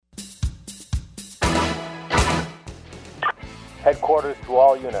Headquarters to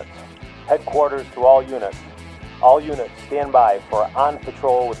all units. Headquarters to all units. All units stand by for On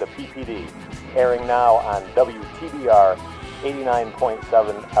Patrol with the PPD, airing now on WTBR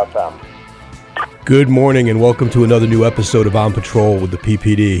 89.7 FM. Good morning and welcome to another new episode of On Patrol with the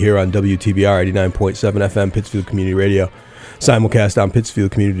PPD here on WTBR 89.7 FM, Pittsfield Community Radio, simulcast on Pittsfield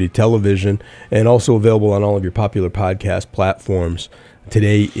Community Television, and also available on all of your popular podcast platforms.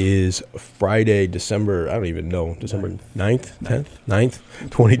 Today is Friday, December 9th,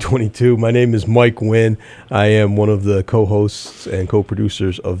 2022. My name is Mike Wynn. I am one of the co-hosts and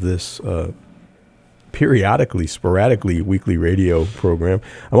co-producers of this sporadically weekly radio program.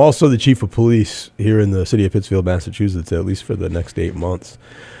 I'm also the chief of police here in the city of Pittsfield, Massachusetts, at least for the next 8 months.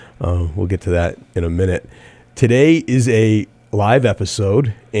 We'll get to that in a minute. Today is a live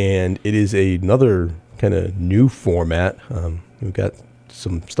episode, and it is another kind of new format. We've got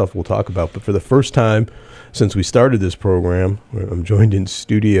some stuff we'll talk about, but for the first time since we started this program, I'm joined in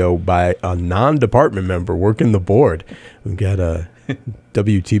studio by a non-department member working the board. We've got a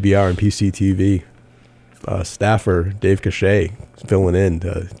WTBR and PCTV staffer, Dave Cachet, filling in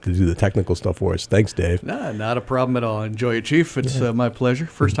to do the technical stuff for us. Thanks, Dave. Nah, not a problem at all. Enjoy it, Chief. It's my pleasure.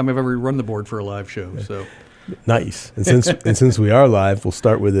 First time I've ever run the board for a live show. So nice. And since we are live, we'll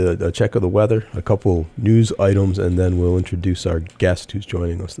start with a check of the weather, a couple news items, and then we'll introduce our guest who's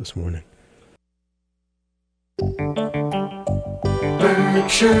joining us this morning.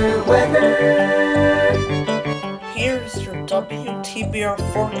 Berkshire weather. Here's your WTBR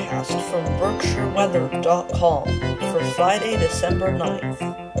forecast from BerkshireWeather.com for Friday, December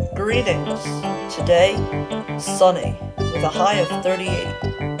 9th. Greetings. Today, sunny with a high of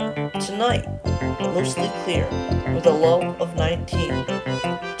 38. Tonight, mostly clear with a low of 19.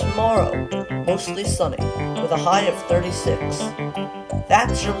 Tomorrow, mostly sunny with a high of 36.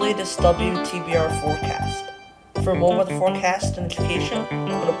 That's your latest WTBR forecast. For more weather forecast and education,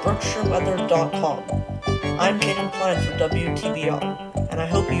 go to BerkshireWeather.com. I'm Jacob Klein for WTBR, and I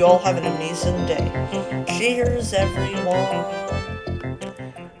hope you all have an amazing day. Cheers, everyone!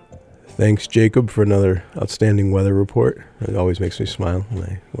 Thanks, Jacob, for another outstanding weather report. It always makes me smile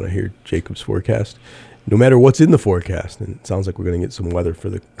when I hear Jacob's forecast, no matter what's in the forecast. And it sounds like we're going to get some weather for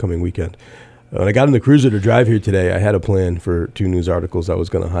the coming weekend. When I got in the cruiser to drive here today, I had a plan for 2 news articles I was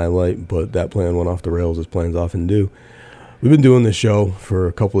going to highlight, but that plan went off the rails, as plans often do. We've been doing this show for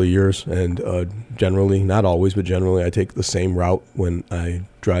a couple of years, and generally, not always, but generally, I take the same route when I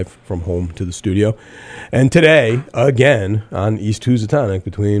drive from home to the studio. And today, again, on East Housatonic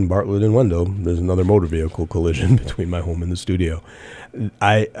between Bartlett and Wendell, there's another motor vehicle collision between my home and the studio.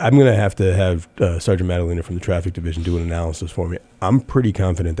 I'm going to have Sergeant Madalena from the Traffic Division do an analysis for me. I'm pretty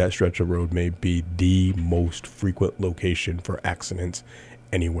confident that stretch of road may be the most frequent location for accidents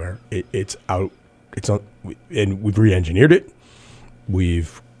anywhere. It's out. It's on, and we've re-engineered it.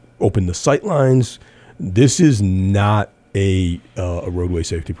 We've opened the sight lines. This is not a roadway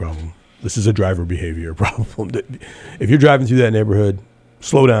safety problem. This is a driver behavior problem. If you're driving through that neighborhood,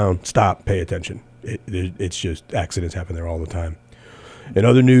 slow down, stop, pay attention. It's just accidents happen there all the time. In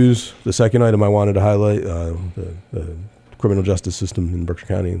other news, the second item I wanted to highlight, the criminal justice system in Berkshire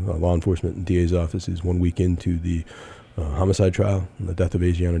County, law enforcement and DA's office is 1 week into the homicide trial and the death of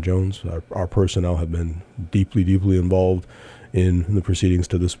Asiana Jones. Our personnel have been deeply involved in the proceedings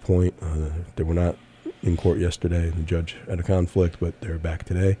to this point. They were not in court yesterday. The judge had a conflict, but they're back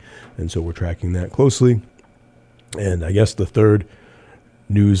today, and so we're tracking that closely. And I guess the third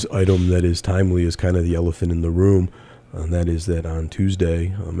news item that is timely is kind of the elephant in the room, and that is that on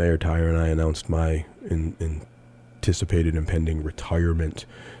Tuesday, Mayor Tyre and I announced my anticipated impending retirement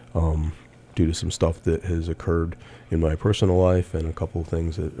due to some stuff that has occurred in my personal life and a couple of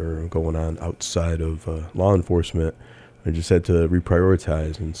things that are going on outside of law enforcement. I just had to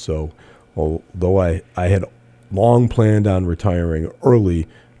reprioritize. And so, although I had long planned on retiring early,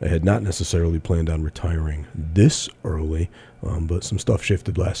 I had not necessarily planned on retiring this early, but some stuff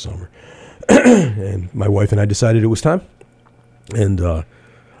shifted last summer. And my wife and I decided it was time. And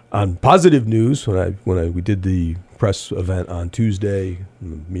on positive news, when we did the press event on Tuesday,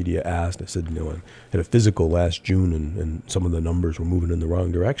 and the media asked, I said, I had a physical last June, and some of the numbers were moving in the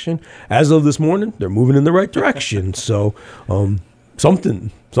wrong direction. As of this morning, they're moving in the right direction. So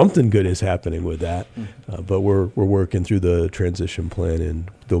something good is happening with that. But we're working through the transition plan, and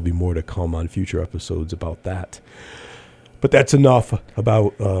there'll be more to come on future episodes about that. But that's enough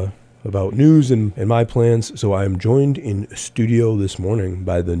about news and my plans. So I am joined in studio this morning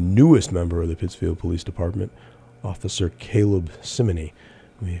by the newest member of the Pittsfield Police Department, Officer Caleb Simony.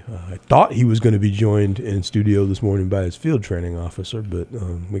 I thought he was going to be joined in studio this morning by his field training officer, but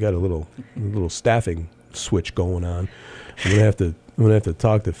we got a little staffing switch going on. I'm gonna have to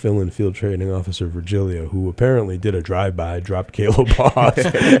talk to Fill-in Field Training Officer Virgilio, who apparently did a drive-by, dropped Caleb off,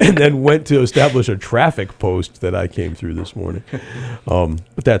 and then went to establish a traffic post that I came through this morning.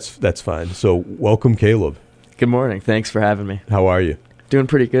 But that's fine. So welcome, Caleb. Good morning. Thanks for having me. How are you? Doing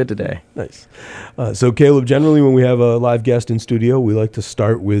pretty good today. Nice. So Caleb, generally when we have a live guest in studio, we like to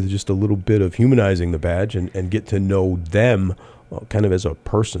start with just a little bit of humanizing the badge and get to know them kind of as a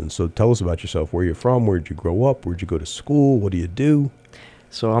person. So tell us about yourself. Where you're from, where'd you grow up, where'd you go to school, what do you do?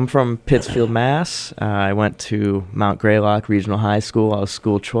 So I'm from Pittsfield, Mass. I went to Mount Greylock Regional High School. I was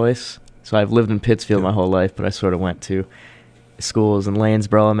school choice. So I've lived in Pittsfield my whole life, but I sort of went to schools in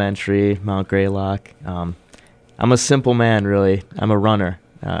Lanesboro Elementary, Mount Greylock. I'm a simple man, really. I'm a runner.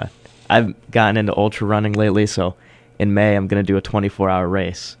 I've gotten into ultra running lately, so in May I'm going to do a 24-hour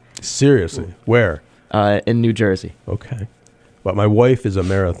race. Seriously? Where? In New Jersey. Okay. But my wife is a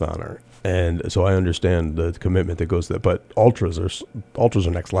marathoner, and so I understand the commitment that goes to that. But ultras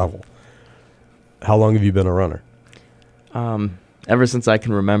are next level. How long have you been a runner? Ever since I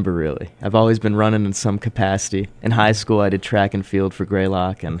can remember, really. I've always been running in some capacity. In high school, I did track and field for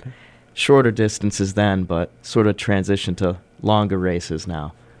Greylock, and shorter distances then, but sort of transitioned to longer races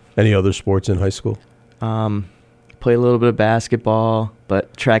now. Any other sports in high school? Played a little bit of basketball,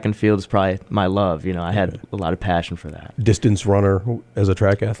 but track and field is probably my love. You know, I had a lot of passion for that. Distance runner as a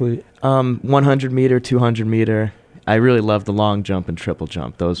track athlete? 100 meter, 200 meter. I really loved the long jump and triple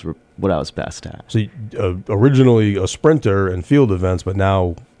jump. Those were what I was best at. So originally a sprinter in field events, but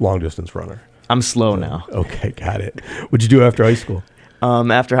now long distance runner. I'm slow now. Okay, got it. What'd you do after high school?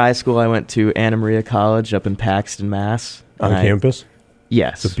 After high school, I went to Anna Maria College up in Paxton, Mass. On campus?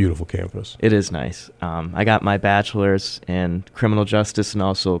 Yes. It's a beautiful campus. It is nice. I got my bachelor's in criminal justice and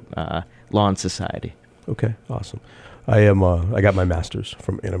also law and society. Okay, awesome. I got my master's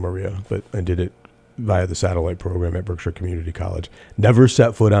from Anna Maria, but I did it via the satellite program at Berkshire Community College. Never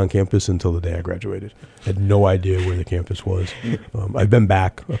set foot on campus until the day I graduated. Had no idea where the campus was. I've been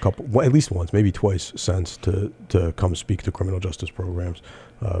back at least once, maybe twice since to come speak to criminal justice programs.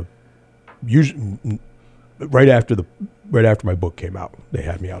 Usually, right after my book came out, they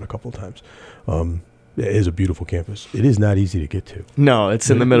had me out a couple of times. It is a beautiful campus. It is not easy to get to. No,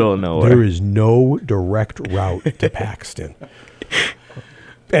 it's in the middle of nowhere. There is no direct route to Paxton.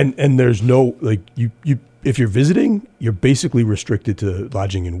 And there's no, like, you if you're visiting, you're basically restricted to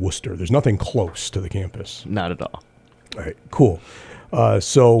lodging in Worcester. There's nothing close to the campus. Not at all. All right, cool.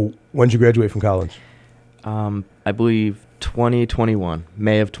 So when did you graduate from college? I believe 2021,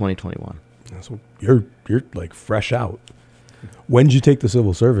 May of 2021. So you're like fresh out. When did you take the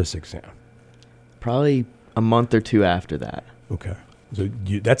civil service exam? Probably a month or two after that. Okay. So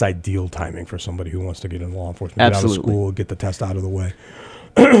that's ideal timing for somebody who wants to get into law enforcement. Absolutely. Get out of school, get the test out of the way.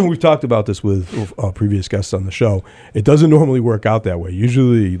 We've talked about this with previous guests on the show. It doesn't normally work out that way.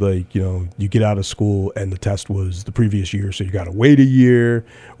 Usually, like, you know, you get out of school and the test was the previous year, so you got to wait a year,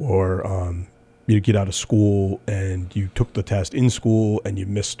 or you get out of school and you took the test in school and you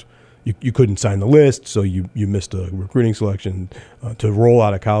missed. You couldn't sign the list, so you missed a recruiting selection. To roll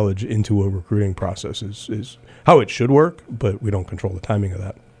out of college into a recruiting process is how it should work, but we don't control the timing of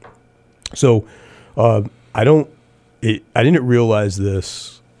that. So I didn't realize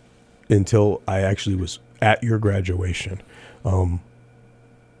this until I actually was at your graduation. For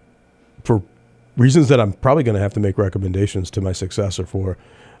reasons that I'm probably going to have to make recommendations to my successor for,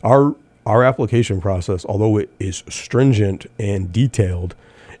 our application process, although it is stringent and detailed,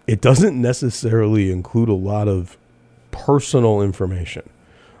 it doesn't necessarily include a lot of personal information.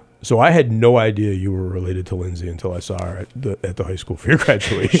 So I had no idea you were related to Lindsay until I saw her at the high school for your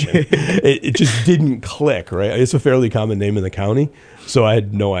graduation. it just didn't click, right? It's a fairly common name in the county, so I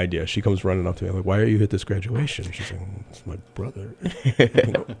had no idea. She comes running up to me, I'm like, "Why are you at this graduation?" She's like, "It's my brother."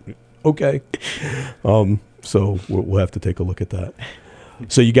 Okay. So we'll have to take a look at that.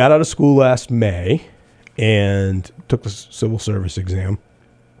 So you got out of school last May and took the civil service exam.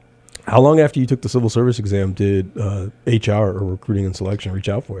 How long after you took the civil service exam did HR or recruiting and selection reach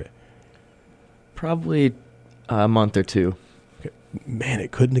out for you? Probably a month or two. Okay. Man,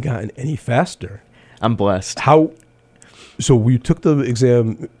 it couldn't have gotten any faster. I'm blessed. So you took the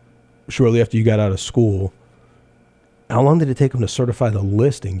exam shortly after you got out of school. How long did it take them to certify the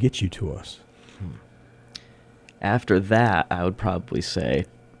list and get you to us? After that, I would probably say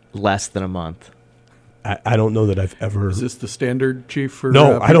less than a month. I don't know that I've ever... Is this the standard, Chief? For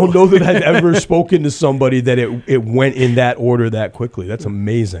No, I don't know that I've ever spoken to somebody that it went in that order that quickly. That's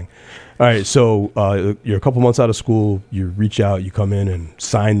amazing. All right, so you're a couple months out of school. You reach out, you come in and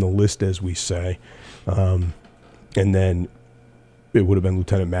sign the list, as we say. And then it would have been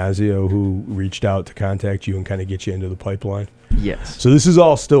Lieutenant Mazzio who reached out to contact you and kind of get you into the pipeline. Yes. So this is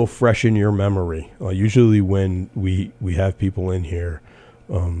all still fresh in your memory. Usually when we have people in here,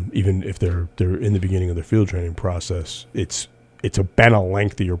 even if they're in the beginning of their field training process, it's been a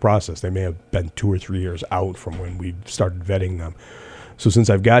lengthier process. They may have been 2 or 3 years out from when we started vetting them. So since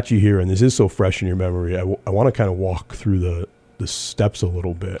I've got you here and this is so fresh in your memory, I want to kind of walk through the steps a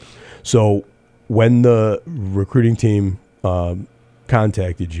little bit. So when the recruiting team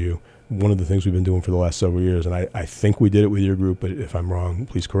contacted you, one of the things we've been doing for the last several years, and I think we did it with your group, but if I'm wrong,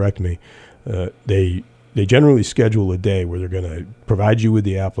 please correct me, they generally schedule a day where they're going to provide you with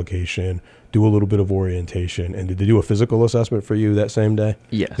the application, do a little bit of orientation, and did they do a physical assessment for you that same day?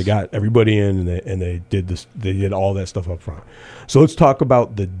 Yes. They got everybody in, and they did this. They did all that stuff up front. So let's talk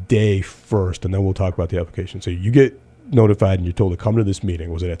about the day first, and then we'll talk about the application. So you get notified, and you're told to come to this meeting.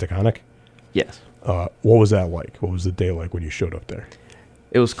 Was it at Taconic? Yes. What was that like? What was the day like when you showed up there?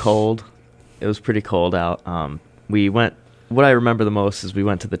 It was cold. It was pretty cold out. We went. What I remember the most is we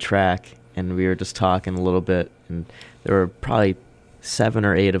went to the track and we were just talking a little bit, and there were probably 7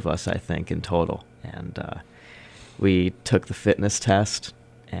 or 8 of us, I think, in total. And we took the fitness test,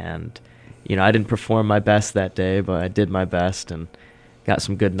 and I didn't perform my best that day, but I did my best and got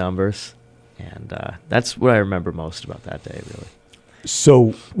some good numbers. And that's what I remember most about that day, really.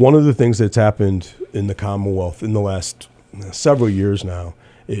 So one of the things that's happened in the Commonwealth in the last several years now,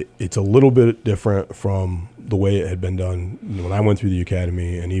 it's a little bit different from the way it had been done when I went through the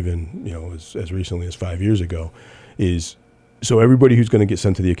academy, and even as recently as 5 years ago, is so everybody who's going to get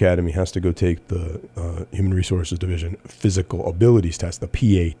sent to the academy has to go take the Human Resources Division Physical Abilities Test, the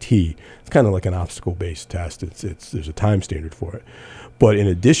PAT. It's kind of like an obstacle-based test. There's a time standard for it. But in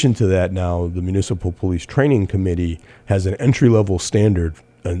addition to that, now the Municipal Police Training Committee has an entry-level standard,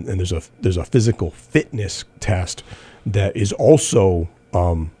 and there's a physical fitness test that is also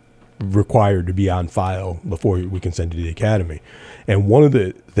required to be on file before we can send you to the academy. And one of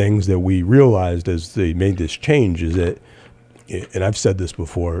the things that we realized as they made this change is that, and I've said this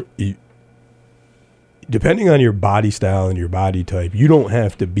before, depending on your body style and your body type, you don't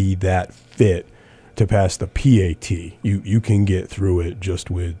have to be that fit to pass the PAT. You can get through it just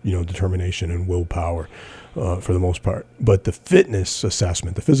with determination and willpower for the most part. But the fitness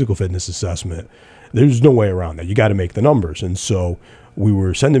assessment, the physical fitness assessment, there's no way around that. You got to make the numbers. And so we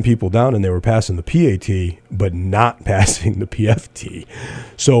were sending people down and they were passing the PAT, but not passing the PFT.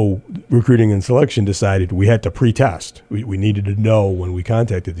 So recruiting and selection decided we had to pre-test. We needed to know when we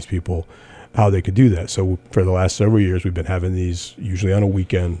contacted these people how they could do that. So for the last several years, we've been having these usually on a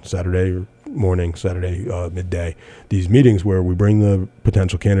weekend, Saturday morning, Saturday midday, these meetings where we bring the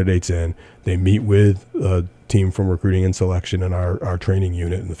potential candidates in. They meet with a team from recruiting and selection and our training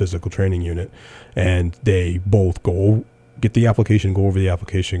unit and the physical training unit, and they both get the application, go over the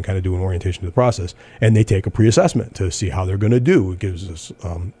application, kind of do an orientation to the process, and they take a pre-assessment to see how they're going to do. It gives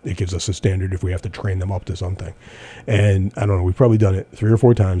us a standard if we have to train them up to something. And I don't know, we've probably done it 3 or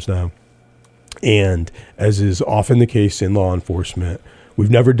 4 times now. And as is often the case in law enforcement,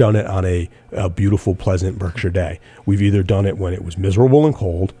 we've never done it on a beautiful, pleasant Berkshire day. We've either done it when it was miserable and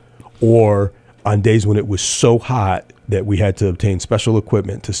cold, or on days when it was so hot that we had to obtain special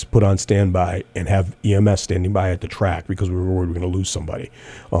equipment to put on standby and have EMS standing by at the track because we were worried we were going to lose somebody.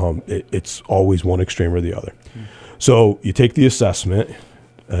 It's always one extreme or the other. So you take the assessment,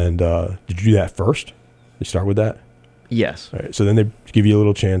 and did you do that first? You start with that? Yes. All right. So then they give you a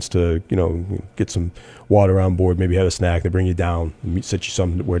little chance to, get some water on board, maybe have a snack. They bring you down, set you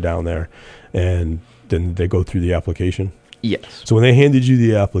somewhere down there, and then they go through the application. Yes. So when they handed you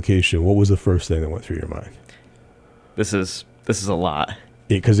the application, what was the first thing that went through your mind? This is a lot.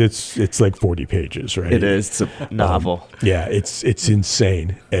 Because it's like 40 pages, right? It is. It's a novel. Yeah, it's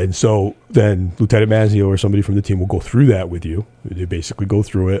insane. And so then Lieutenant Mazzio or somebody from the team will go through that with you. They basically go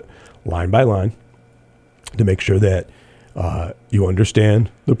through it line by line to make sure that you understand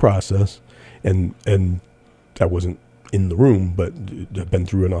the process. And I wasn't in the room, but I've been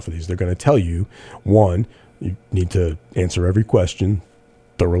through enough of these. They're going to tell you, one, you need to answer every question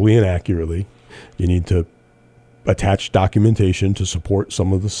thoroughly and accurately. You need to attach documentation to support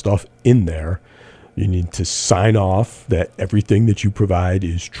some of the stuff in there. You need to sign off that everything that you provide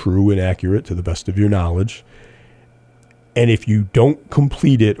is true and accurate to the best of your knowledge. And if you don't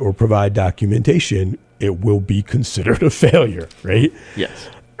complete it or provide documentation, it will be considered a failure, right? Yes.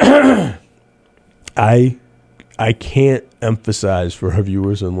 I can't emphasize for our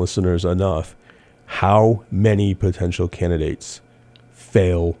viewers and listeners enough how many potential candidates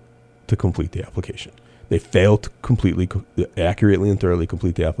fail to complete the application. They fail to completely, accurately and thoroughly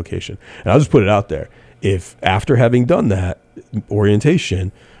complete the application. And I'll just put it out there. if after having done that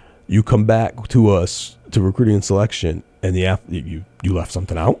orientation, you come back to us to recruiting and selection, and you left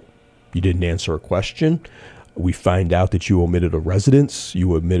something out, you didn't answer a question, we find out that you omitted a residence,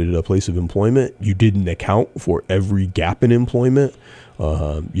 you omitted a place of employment, you didn't account for every gap in employment,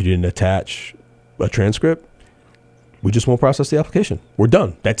 you didn't attach a transcript, we just won't process the application. We're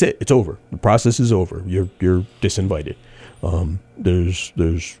done. That's it. It's over. The process is over. You're disinvited. There's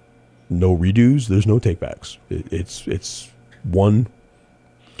no redos. There's no takebacks. It's one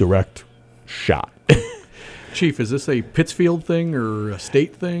direct shot. Chief, is this a Pittsfield thing or a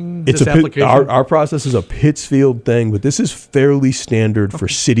state thing? It's this application? Our process is a Pittsfield thing, but this is fairly standard for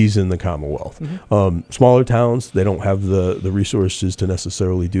cities in the Commonwealth. Mm-hmm. Smaller towns, they don't have the resources to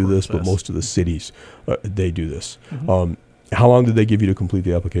necessarily do this, but most of the cities, they do this. Mm-hmm. How long did they give you to complete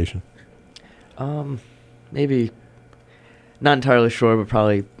the application? Maybe, not entirely sure, but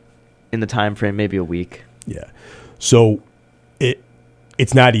probably in the time frame, maybe a week. Yeah. So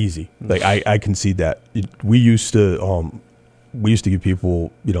it's not easy. Like I concede that. We used to give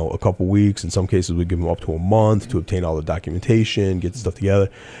people, a couple weeks. In some cases, we'd give them up to a month to obtain all the documentation, get the stuff together.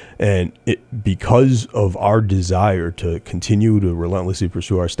 And because of our desire to continue to relentlessly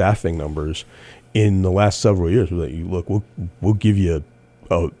pursue our staffing numbers, in the last several years, we're like, look, we'll give you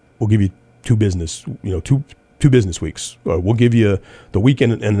 2 business, two business weeks. We'll give you the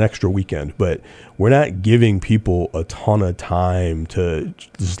weekend and an extra weekend, but we're not giving people a ton of time to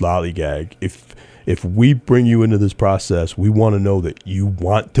just lollygag. If we bring you into this process, we want to know that you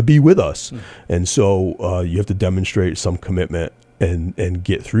want to be with us. And so you have to demonstrate some commitment and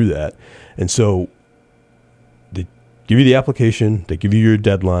get through that. And so they give you the application, they give you your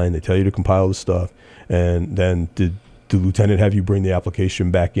deadline, they tell you to compile the stuff, and then the lieutenant have you bring the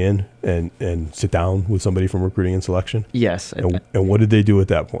application back in and sit down with somebody from recruiting and selection? Yes. And what did they do at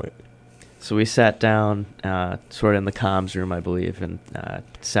that point? So we sat down sort of in the comms room, I believe, and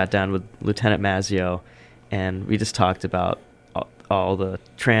sat down with Lieutenant Mazzio, and we just talked about all the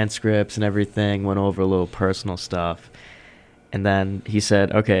transcripts and everything, went over a little personal stuff. And then he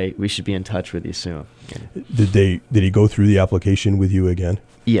said, okay, we should be in touch with you soon. Did he go through the application with you again?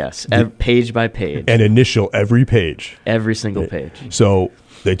 Yes, page by page. And initial every page? Every single page. So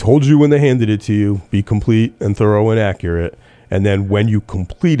they told you when they handed it to you, be complete and thorough and accurate. And then when you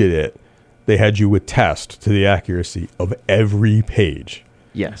completed it, they had you attest to the accuracy of every page.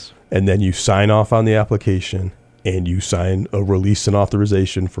 Yes. And then you sign off on the application, and you sign a release and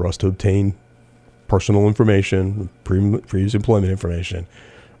authorization for us to obtain personal information, previous employment information,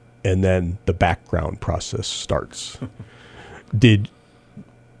 and then the background process starts.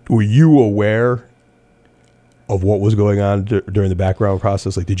 Were you aware of what was going on during the background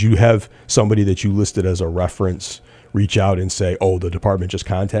process? Like, did you have somebody that you listed as a reference reach out and say, "Oh, the department just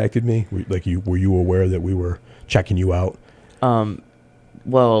contacted me"? Were you aware that we were checking you out?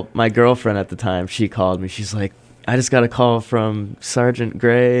 Well, my girlfriend at the time, she called me. She's like, "I just got a call from Sergeant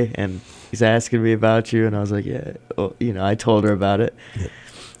Gray, and he's asking me about you." And I was like, "Yeah." Well, I told her about it. Yeah.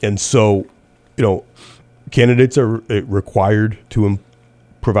 And so, candidates are required to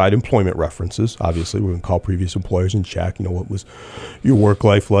provide employment references. Obviously, we're going to call previous employers and check, what was your work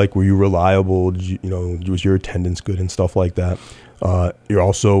life like? Were you reliable? Was your attendance good and stuff like that? You're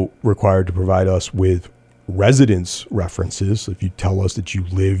also required to provide us with residence references. If you tell us that you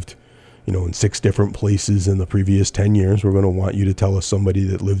lived, in 6 different places in the previous 10 years, we're going to want you to tell us somebody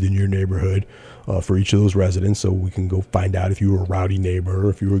that lived in your neighborhood for each of those residents, so we can go find out if you were a rowdy neighbor,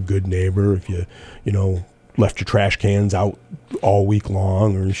 if you were a good neighbor, if you left your trash cans out all week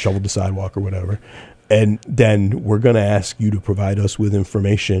long or shoveled the sidewalk or whatever. And then we're going to ask you to provide us with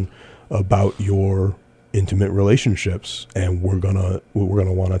information about your intimate relationships, and we're going to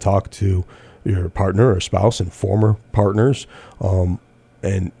want to talk to your partner or spouse and former partners,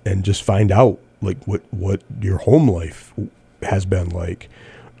 and just find out like what your home life has been like.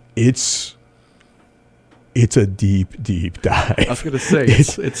 It's a deep dive. I was going to say,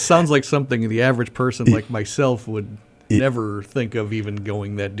 it sounds like something the average person like myself would never think of even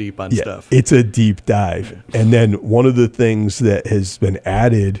going that deep on stuff. It's a deep dive. And then one of the things that has been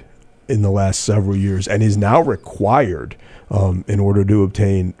added in the last several years and is now required in order to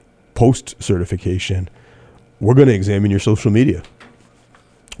obtain post-certification, we're going to examine your social media.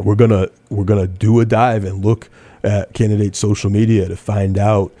 We're gonna do a dive and look at candidates' social media to find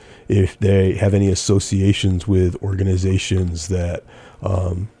out if they have any associations with organizations that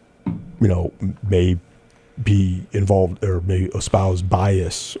may be involved or may espouse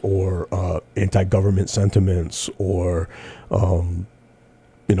bias or anti-government sentiments or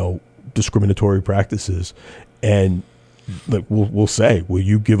discriminatory practices. And like we'll say, will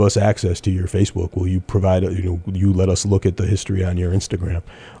you give us access to your Facebook? Will you provide, will you let us look at the history on your Instagram?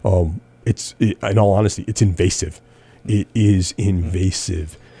 In all honesty, it's invasive. It is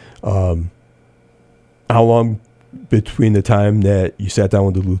invasive. How long between the time that you sat down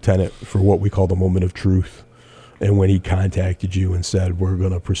with the lieutenant for what we call the moment of truth and when he contacted you and said, we're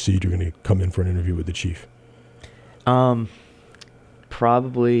going to proceed, you're going to come in for an interview with the chief?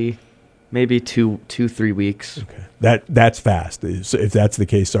 Probably maybe 3 weeks. Okay. That's fast. So if that's the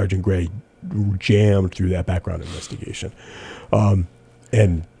case, Sergeant Gray jammed through that background investigation. And,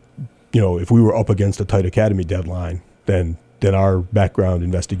 if we were up against a tight academy deadline, then our background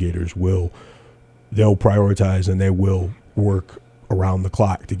investigators they'll prioritize and they will work around the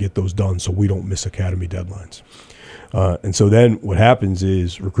clock to get those done so we don't miss academy deadlines. And so then what happens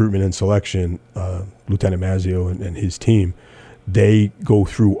is recruitment and selection, Lieutenant Mazzio and his team, they go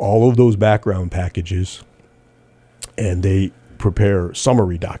through all of those background packages and they prepare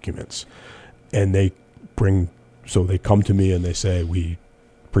summary documents. And they come to me and they say, we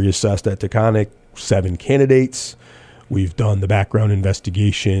pre-assessed at Taconic 7 candidates. We've done the background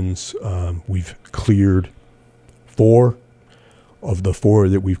investigations. We've cleared 4. Of the 4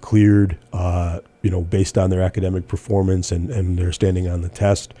 that we've cleared, based on their academic performance and their standing on the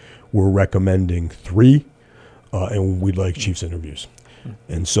test, we're recommending 3, and we'd like chief's interviews.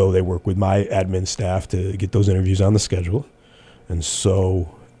 And so they work with my admin staff to get those interviews on the schedule. And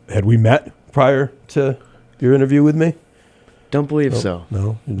so had we met prior to your interview with me? Don't believe so.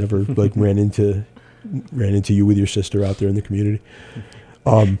 No, you never ran into you with your sister out there in the community.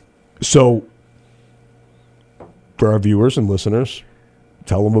 So for our viewers and listeners,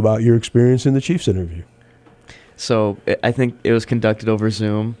 tell them about your experience in the chief's interview. So I think it was conducted over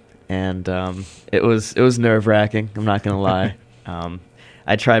Zoom, and it was nerve-wracking. I'm not going to lie.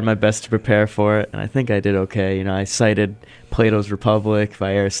 I tried my best to prepare for it, and I think I did okay. I cited Plato's Republic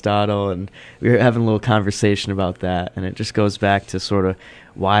by Aristotle, and we were having a little conversation about that, and it just goes back to sort of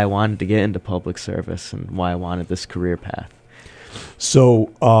why I wanted to get into public service and why I wanted this career path.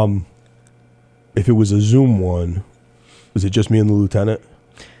 So if it was a Zoom one, was it just me and the lieutenant?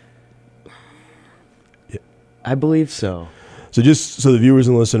 Yeah. I believe so. So just so the viewers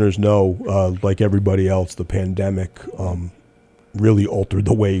and listeners know, like everybody else, the pandemic really altered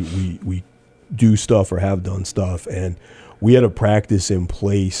the way we do stuff or have done stuff. And we had a practice in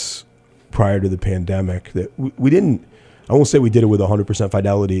place prior to the pandemic that we didn't, I won't say we did it with 100%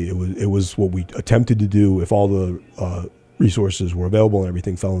 fidelity. It was what we attempted to do if all the resources were available and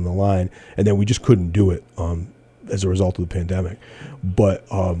everything fell in the line. And then we just couldn't do it as a result of the pandemic. But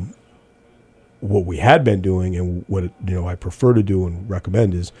what we had been doing and what I prefer to do and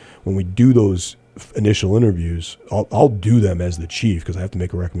recommend is when we do those initial interviews, I'll do them as the chief because I have to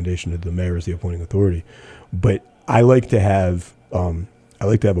make a recommendation to the mayor as the appointing authority. But I like to have a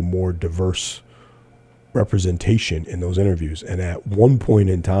more diverse representation in those interviews. And at one point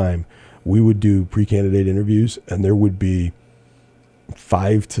in time, we would do pre-candidate interviews, and there would be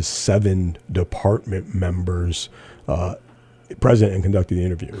 5 to 7 department members present and conducting the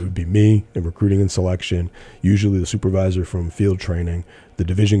interview. It would be me in recruiting and selection, usually the supervisor from field training, the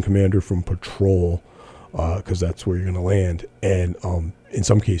division commander from patrol, because that's where you're going to land, and in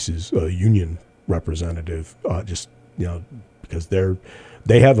some cases a union representative, because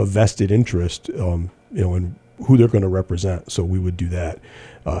they have a vested interest, in who they're going to represent. So we would do that,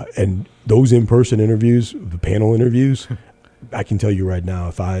 and those in-person interviews, the panel interviews. I can tell you right now,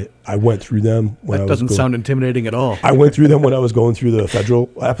 if I went through them when that doesn't sound intimidating at all. I went through them when I was going through the federal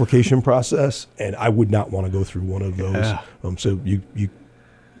application process, and I would not want to go through one of those. Yeah. So you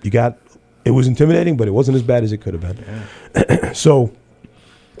got, it was intimidating, but it wasn't as bad as it could have been. Yeah. So,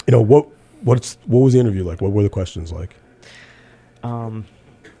 what was the interview like? What were the questions like?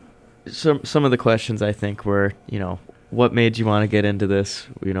 Some of the questions I think were, what made you want to get into this?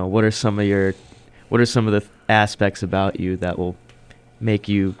 What are some of the aspects about you that will make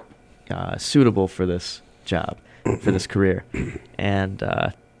you suitable for this job, for this career? And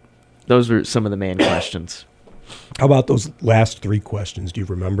those were some of the main questions. How about those last 3 questions? Do you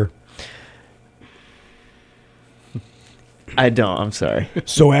remember? I don't. I'm sorry.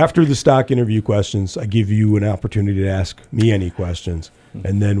 So after the stock interview questions, I give you an opportunity to ask me any questions,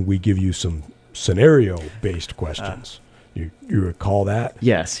 and then we give you some scenario-based questions. You recall that?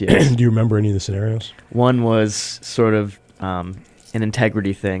 Yes. Do you remember any of the scenarios? One was sort of an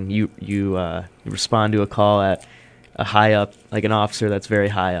integrity thing. You respond to a call at a high up, like an officer that's very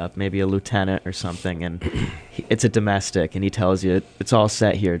high up, maybe a lieutenant or something, and it's a domestic, and he tells you, it's all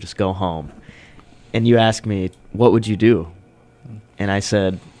set here, just go home. And you ask me, what would you do? And I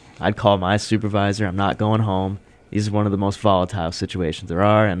said, I'd call my supervisor, I'm not going home, These are one of the most volatile situations there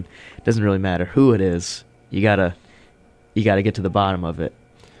are, and it doesn't really matter who it is. You gotta get to the bottom of it.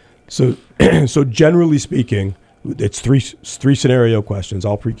 So, so generally speaking, it's three scenario questions.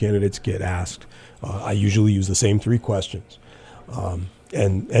 All pre-candidates get asked. I usually use the same 3 questions,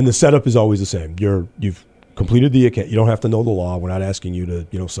 and the setup is always the same. You've completed the academy. You don't have to know the law. We're not asking you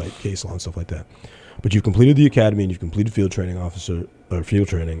to cite case law and stuff like that. But you've completed the academy and you've completed field training,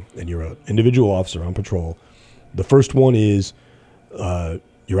 and you're an individual officer on patrol. The first one is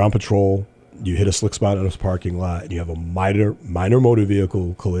you're on patrol. You hit a slick spot in a parking lot, and you have a minor motor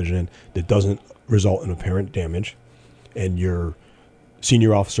vehicle collision that doesn't result in apparent damage, and your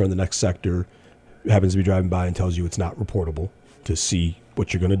senior officer in the next sector happens to be driving by and tells you it's not reportable to see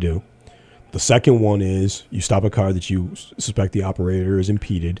what you're going to do. The second one is you stop a car that you suspect the operator is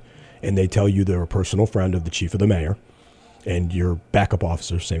impeded, and they tell you they're a personal friend of the chief of the mayor, and your backup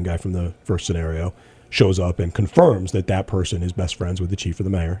officer, same guy from the first scenario, shows up and confirms that person is best friends with the chief of the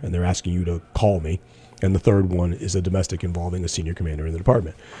mayor, and they're asking you to call me. And the third one is a domestic involving a senior commander in the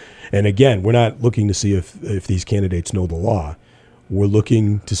department. And again, we're not looking to see if these candidates know the law. We're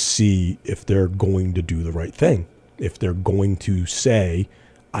looking to see if they're going to do the right thing. If they're going to say,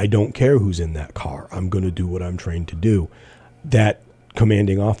 I don't care who's in that car. I'm going to do what I'm trained to do. That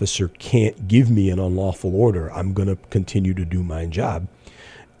commanding officer can't give me an unlawful order. I'm going to continue to do my job.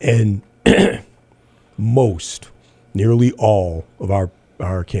 And nearly all of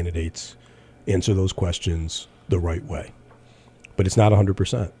our candidates answer those questions the right way. But it's not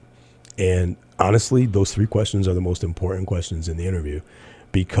 100%. And honestly, those 3 questions are the most important questions in the interview,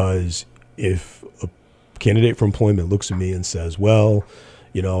 because if a candidate for employment looks at me and says, well,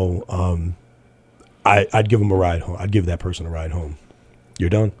 I'd give them a ride home. I'd give that person a ride home. You're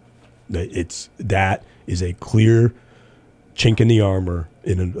done. That is a clear chink in the armor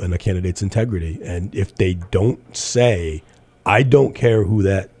in a candidate's integrity. And if they don't say, I don't care who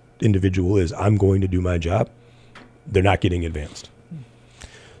that individual is, I'm going to do my job, they're not getting advanced.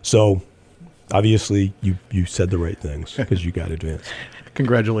 So obviously you said the right things because you got advanced.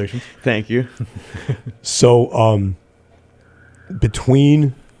 Congratulations. Thank you. So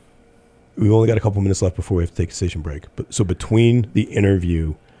we've only got a couple minutes left before we have to take a station break. So between the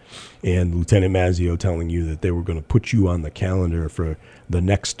interview and Lieutenant Mazzio telling you that they were going to put you on the calendar for the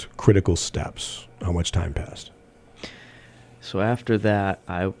next critical steps, how much time passed? So after that,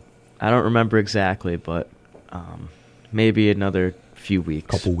 I don't remember exactly, but maybe another few weeks.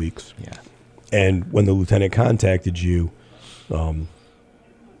 Couple weeks. Yeah. And when the lieutenant contacted you,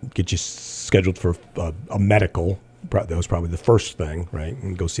 get you scheduled for a medical, that was probably the first thing, right?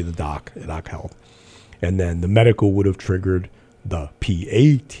 And go see the doc at Doc Health. And then the medical would have triggered the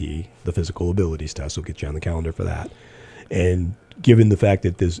PAT, the physical abilities test, so get you on the calendar for that. And given the fact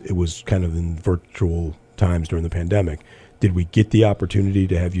that it was kind of in virtual times during the pandemic, did we get the opportunity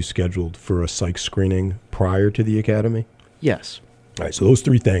to have you scheduled for a psych screening prior to the academy? Yes. All right, so those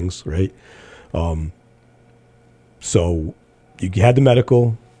 3 things, right? So you had the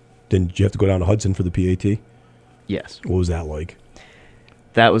medical, then did you have to go down to Hudson for the PAT? Yes. What was that like?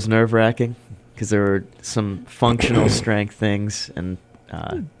 That was nerve-wracking because there were some functional strength things, and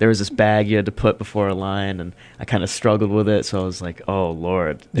there was this bag you had to put before a line, and I kind of struggled with it, so I was like, oh,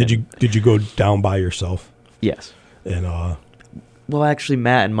 Lord. Did you go down by yourself? Yes. And well, actually,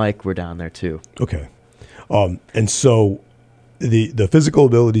 Matt and Mike were down there, too. Okay. And so the physical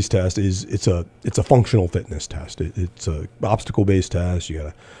abilities test it's a functional fitness test. It's a obstacle-based test. You got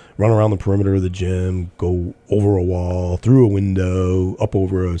to run around the perimeter of the gym, go over a wall, through a window, up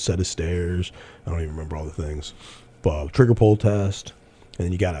over a set of stairs. I don't even remember all the things. Trigger pull test, and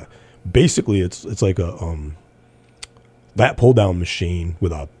then you got to basically it's like a lat pull down machine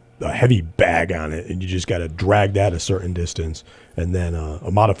with a heavy bag on it, and you just got to drag that a certain distance, and then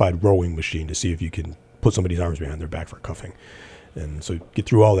a modified rowing machine to see if you can put somebody's arms behind their back for cuffing. And so get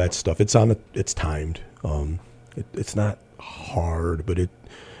through all that stuff. It's timed. It's not hard, but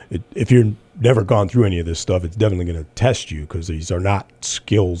if you've never gone through any of this stuff, it's definitely going to test you because these are not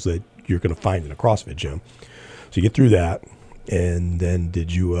skills that you're going to find in a CrossFit gym. So you get through that, and then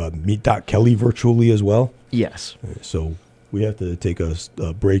did you meet Doc Kelly virtually as well? Yes. So we have to take a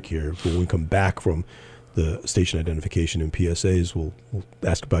break here. When we come back from the station identification and PSAs, we'll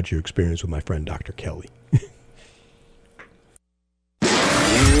ask about your experience with my friend Dr. Kelly.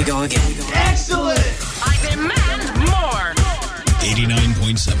 Here we go again. Excellent! I demand more!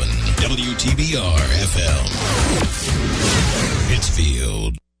 89.7 WTBR FM.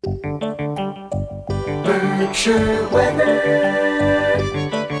 Pittsfield. Berkshire weather.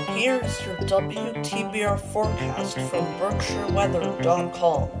 Here's your WTBR forecast from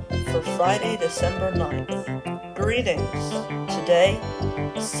BerkshireWeather.com for Friday, December 9th. Greetings. Today,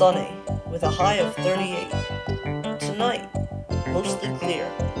 sunny with a high of 38. Tonight, mostly clear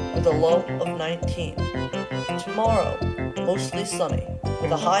with a low of 19. Tomorrow, mostly sunny with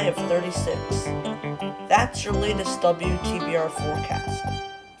a high of 36. That's your latest WTBR forecast.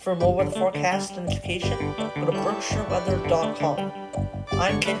 For more weather forecast and education, go to berkshireweather.com.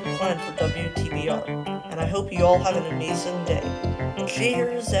 I'm Jacob Klein for WTBR, and I hope you all have an amazing day.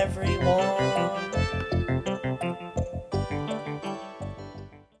 Cheers, everyone!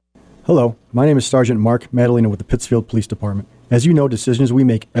 Hello, my name is Sergeant Mark Madalena with the Pittsfield Police Department. As you know, decisions we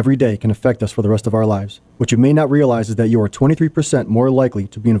make every day can affect us for the rest of our lives. What you may not realize is that you are 23% more likely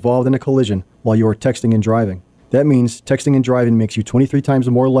to be involved in a collision while you are texting and driving. That means texting and driving makes you 23 times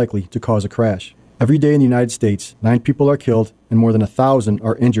more likely to cause a crash. Every day in the United States, 9 people are killed and more than 1,000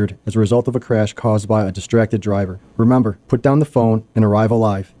 are injured as a result of a crash caused by a distracted driver. Remember, put down the phone and arrive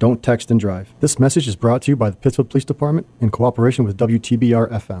alive. Don't text and drive. This message is brought to you by the Pittsfield Police Department in cooperation with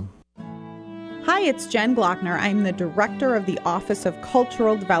WTBR FM. Hi, it's Jen Glockner. I'm the Director of the Office of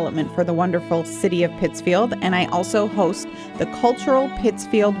Cultural Development for the wonderful city of Pittsfield, and I also host the Cultural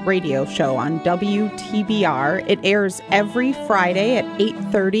Pittsfield radio show on WTBR. It airs every Friday at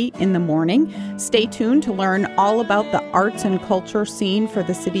 8:30 in the morning. Stay tuned to learn all about the arts and culture scene for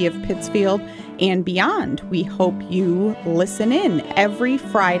the city of Pittsfield and beyond. We hope you listen in every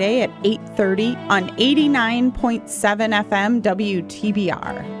Friday at 8:30 on 89.7 FM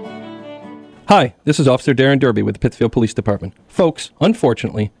WTBR. Hi, this is Officer Darren Derby with the Pittsfield Police Department. Folks,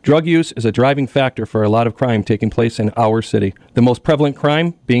 unfortunately, drug use is a driving factor for a lot of crime taking place in our city, the most prevalent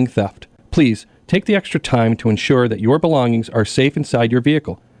crime being theft. Please, take the extra time to ensure that your belongings are safe inside your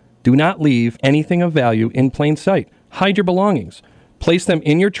vehicle. Do not leave anything of value in plain sight. Hide your belongings. Place them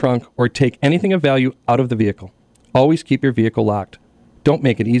in your trunk or take anything of value out of the vehicle. Always keep your vehicle locked. Don't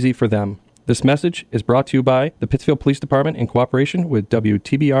make it easy for them. This message is brought to you by the Pittsfield Police Department in cooperation with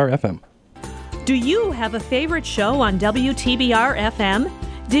WTBR FM. Do you have a favorite show on WTBR FM?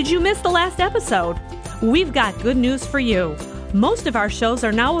 Did you miss the last episode? We've got good news for you. Most of our shows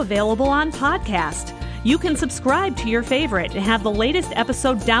are now available on podcast. You can subscribe to your favorite and have the latest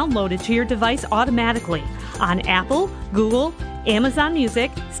episode downloaded to your device automatically on Apple, Google, Amazon Music,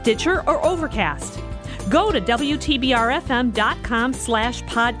 Stitcher, or Overcast. Go to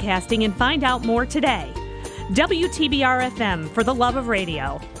WTBRFM.com/podcasting and find out more today. WTBR FM, for the love of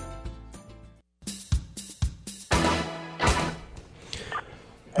radio.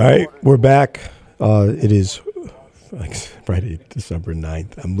 All right, we're back. It is Friday, December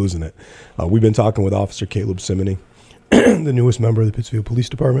 9th. I'm losing it. We've been talking with Officer Caleb Simony, the newest member of the Pittsfield Police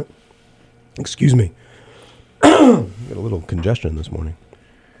Department. Excuse me. Got a little congestion this morning.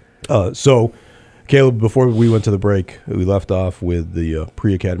 So, Caleb, before we went to the break, we left off with the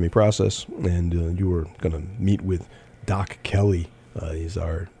pre-academy process, and you were going to meet with Doc Kelly. He's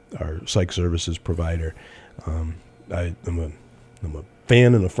our psych services provider. I'm a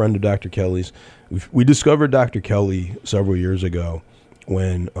fan and a friend of Dr. Kelly's. We discovered Dr. Kelly several years ago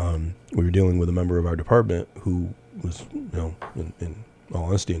when we were dealing with a member of our department who was, in all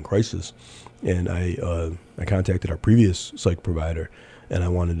honesty, in crisis. And I contacted our previous psych provider, and I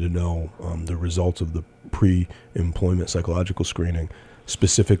wanted to know the results of the pre-employment psychological screening,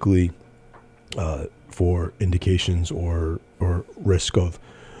 specifically for indications or risk of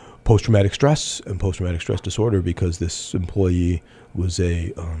post-traumatic stress and post-traumatic stress disorder, because this employee was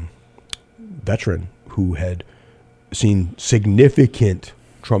a veteran who had seen significant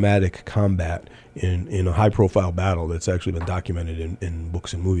traumatic combat in a high-profile battle that's actually been documented in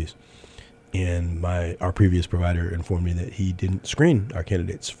books and movies. And our previous provider informed me that he didn't screen our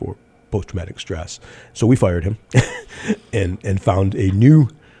candidates for post-traumatic stress. So we fired him and found a new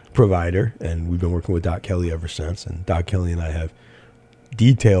provider, and we've been working with Doc Kelly ever since. And Doc Kelly and I have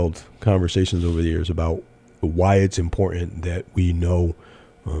detailed conversations over the years about why it's important that we know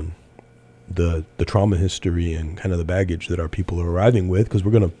the trauma history and kind of the baggage that our people are arriving with, because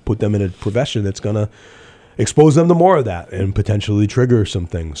we're going to put them in a profession that's going to expose them to more of that and potentially trigger some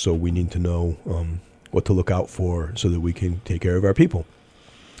things. So we need to know what to look out for so that we can take care of our people.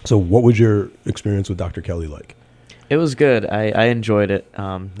 So what was your experience with Dr. Kelly like? It was good. I enjoyed it.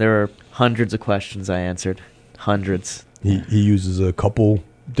 There were hundreds of questions I answered. Hundreds. He uses a couple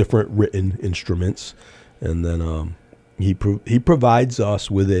different written instruments, and then he provides us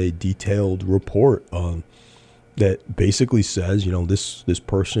with a detailed report that basically says, this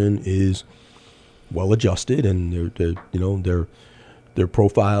person is well adjusted, and their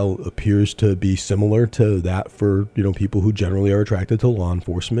profile appears to be similar to that for people who generally are attracted to law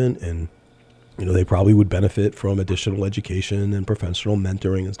enforcement, and they probably would benefit from additional education and professional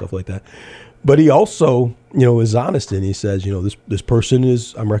mentoring and stuff like that. But he also, is honest, and he says, this person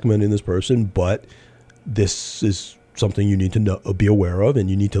I'm recommending this person, but this is something you need to be aware of and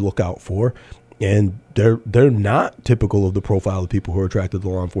you need to look out for. And they're not typical of the profile of people who are attracted to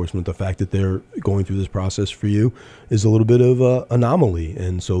law enforcement. The fact that they're going through this process for you is a little bit of an anomaly.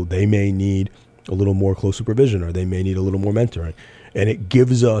 And so they may need a little more close supervision, or they may need a little more mentoring. And it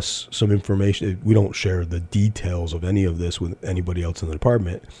gives us some information. We don't share the details of any of this with anybody else in the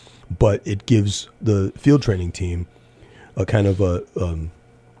department, but it gives the field training team a kind of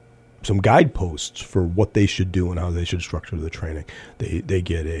some guideposts for what they should do and how they should structure the training. They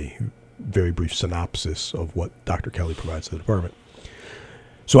get a very brief synopsis of what Dr. Kelly provides to the department.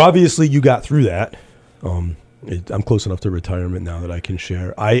 So obviously you got through that. I'm close enough to retirement now that I can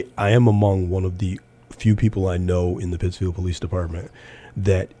share. I am among one of the few people I know in the Pittsfield Police Department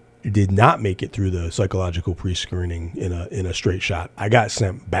that did not make it through the psychological pre-screening in a straight shot. I got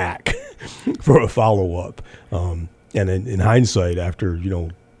sent back for a follow-up. And in hindsight, after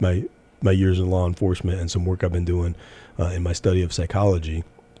my years in law enforcement and some work I've been doing in my study of psychology,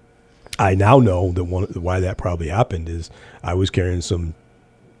 I now know that why that probably happened is I was carrying some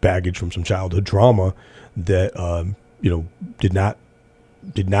baggage from some childhood trauma that did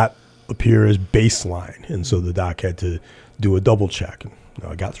not appear as baseline, and so the doc had to do a double check.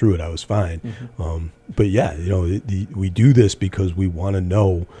 I got through it. I was fine. Mm-hmm. But yeah, we do this because we want to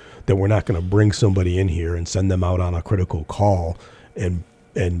know that we're not going to bring somebody in here and send them out on a critical call and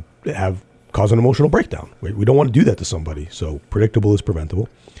cause an emotional breakdown. We don't want to do that to somebody. So predictable is preventable.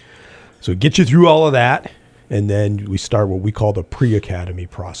 So get you through all of that, and then we start what we call the pre-academy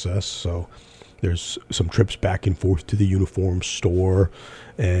process. So there's some trips back and forth to the uniform store.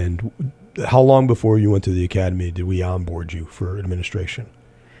 And how long before you went to the academy did we onboard you for administration?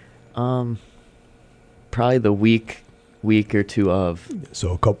 Probably the week or two of.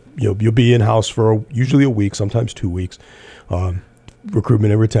 So you'll be in house for usually a week, sometimes 2 weeks.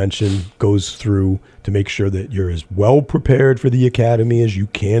 Recruitment and retention goes through to make sure that you're as well prepared for the academy as you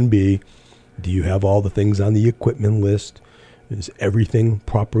can be. Do you have all the things on the equipment list? Is everything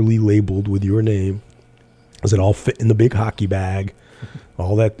properly labeled with your name? Does it all fit in the big hockey bag?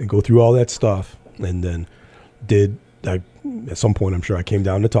 All that, go through all that stuff. And then at some point, I'm sure I came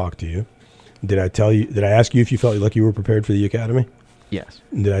down to talk to you. Did I ask you if you felt like you were prepared for the academy? Yes.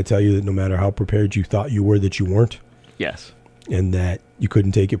 And did I tell you that no matter how prepared you thought you were, that you weren't? Yes. And that you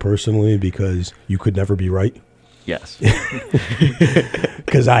couldn't take it personally because you could never be right? Yes.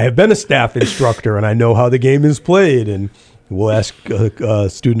 Because I have been a staff instructor and I know how the game is played, and we'll ask a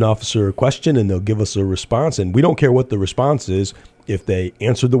student officer a question and they'll give us a response, and we don't care what the response is. If they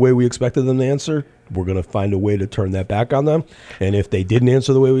answered the way we expected them to answer, we're going to find a way to turn that back on them. And if they didn't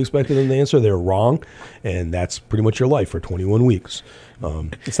answer the way we expected them to answer, they're wrong. And that's pretty much your life for 21 weeks.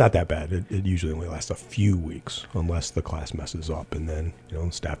 It's not that bad. It usually only lasts a few weeks unless the class messes up. And then,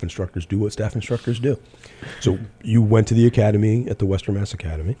 staff instructors do what staff instructors do. So you went to the academy at the Western Mass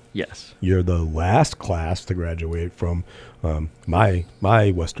Academy. Yes. You're the last class to graduate from my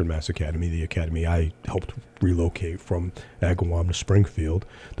Western Mass Academy, the academy I helped relocate from Agawam to Springfield.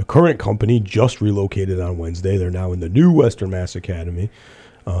 The current company just relocated on Wednesday. They're now in the new Western Mass Academy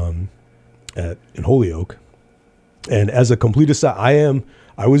in Holyoke. And as a complete aside,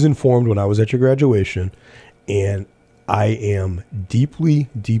 I was informed when I was at your graduation, and I am deeply,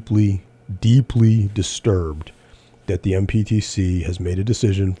 deeply, deeply disturbed that the MPTC has made a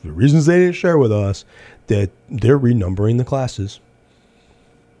decision, for reasons they didn't share with us, that they're renumbering the classes.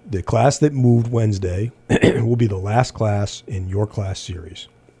 The class that moved Wednesday will be the last class in your class series,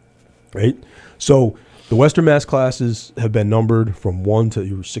 right? So the Western Mass classes have been numbered from 1 to,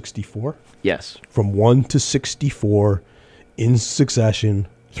 you were 64? Yes. From 1 to 64 in succession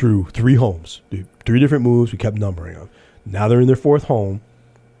through 3 homes. 3 different moves, we kept numbering them. Now they're in their 4th home,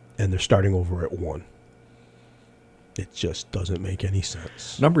 and they're starting over at 1. It just doesn't make any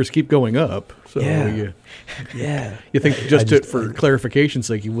sense. Numbers keep going up. So yeah. You think for clarification's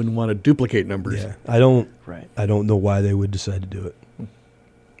sake, you wouldn't want to duplicate numbers. Yeah. I don't know why they would decide to do it.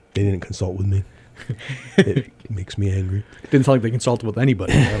 They didn't consult with me. It makes me angry. Didn't sound like they consulted with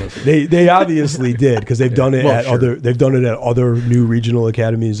anybody. They obviously did, because they've done it at other new regional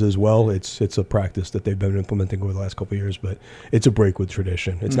academies as well. It's a practice that they've been implementing over the last couple of years, but it's a break with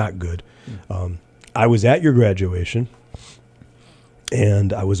tradition. It's not good. I was at your graduation,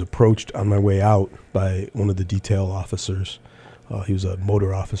 and I was approached on my way out by one of the detail officers. He was a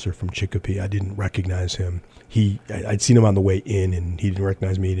motor officer from Chicopee. I didn't recognize him. I'd seen him on the way in, and he didn't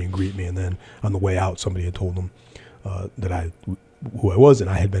recognize me. He didn't greet me. And then on the way out, somebody had told him that who I was, and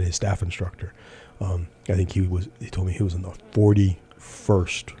I had been his staff instructor. I think he told me he was in the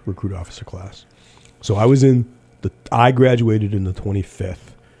 41st recruit officer class. So I graduated in the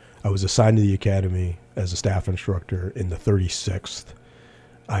 25th. I was assigned to the academy as a staff instructor in the 36th.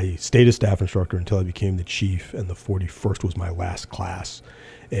 I stayed a staff instructor until I became the chief, and the 41st was my last class,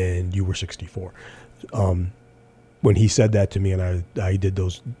 and you were 64. When he said that to me, and I did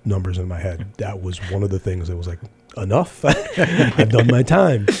those numbers in my head, that was one of the things that was like, enough. I've done my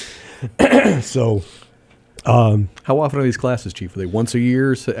time. So, how often are these classes, Chief? Are they once a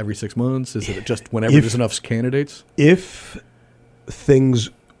year, every 6 months? Is it just whenever there's enough candidates? If things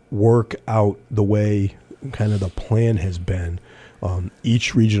work out the way kind of the plan has been,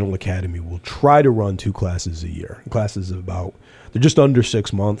 each regional academy will try to run 2 classes a year. Classes they're just under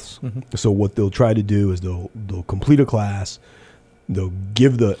 6 months. Mm-hmm. So what they'll try to do is they'll complete a class. They'll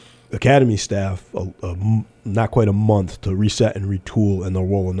give the academy staff not quite a month to reset and retool, and they'll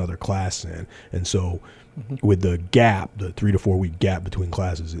roll another class in. And so with the gap, the 3 to 4 week gap between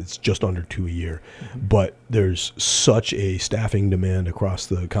classes, it's just under 2 a year. Mm-hmm. But there's such a staffing demand across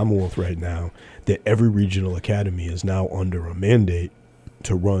the Commonwealth right now that every regional academy is now under a mandate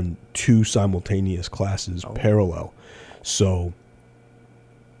to run 2 simultaneous classes parallel. So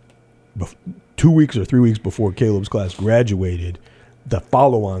 2 weeks or 3 weeks before Caleb's class graduated, the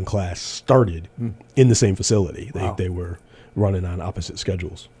follow-on class started in the same facility. They were running on opposite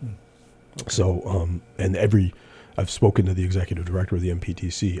schedules. Okay. So, I've spoken to the executive director of the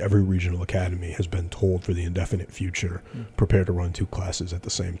MPTC. Every regional academy has been told for the indefinite future, prepare to run 2 classes at the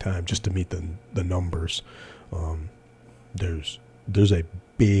same time just to meet the numbers. There's a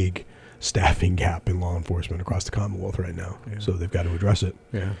big staffing gap in law enforcement across the Commonwealth right now, so they've got to address it.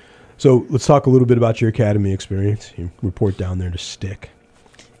 Yeah. So let's talk a little bit about your academy experience. You report down there to Stick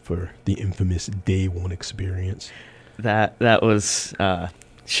for the infamous Day 1 experience. That was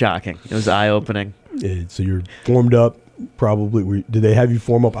shocking. It was eye-opening. So you're formed up, probably. Did they have you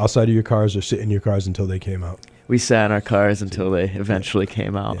form up outside of your cars or sit in your cars until they came out? We sat in our cars until they eventually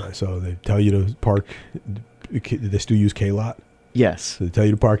came out. Yeah, so they tell you to park. Do they still use K-Lot? Yes. So they tell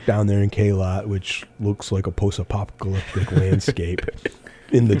you to park down there in K-Lot, which looks like a post-apocalyptic landscape.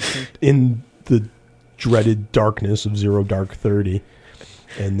 In the dreaded darkness of 0 dark 30,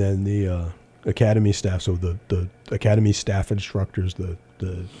 and then the academy staff. So the academy staff instructors, the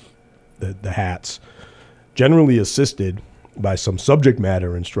hats, generally assisted by some subject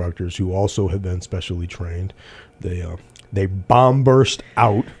matter instructors who also have been specially trained. They bomb burst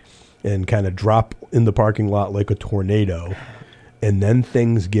out and kind of drop in the parking lot like a tornado, and then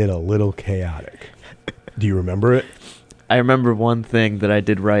things get a little chaotic. Do you remember it? I remember one thing that I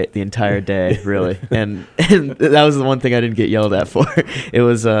did right the entire day, really, and that was the one thing I didn't get yelled at for. It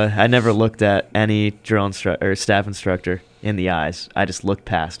was I never looked at any drill instructor or staff instructor in the eyes. I just looked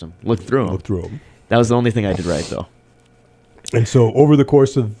past them, looked through them. That was the only thing I did right, though. And so over the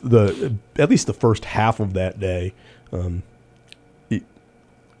course of at least the first half of that day,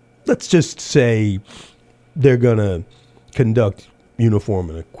 let's just say they're gonna conduct uniform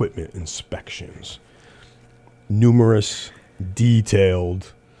and equipment inspections. Numerous,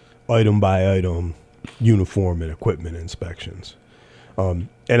 detailed, item-by-item uniform and equipment inspections. And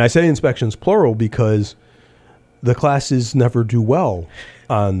I say inspections plural because the classes never do well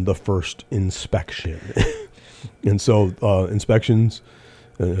on the first inspection. And so inspections,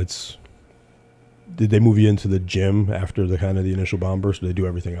 did they move you into the gym after the kind of the initial bomb burst? Or they do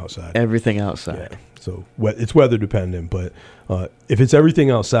everything outside? Everything outside. Yeah. So it's weather dependent, but if it's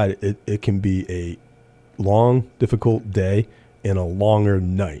everything outside, it can be a long, difficult day and a longer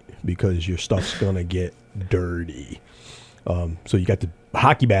night because your stuff's going to get dirty. So you got the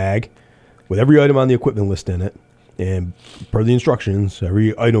hockey bag with every item on the equipment list in it. And per the instructions,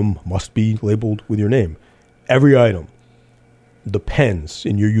 every item must be labeled with your name. Every item. The pens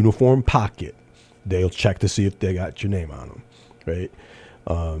in your uniform pocket, they'll check to see if they got your name on them, right?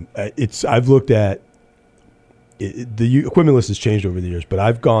 I've looked at it, the equipment list has changed over the years, but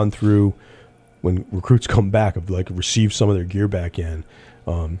I've gone through when recruits come back, I've received some of their gear back in,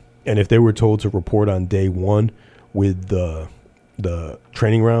 and if they were told to report on day 1 with the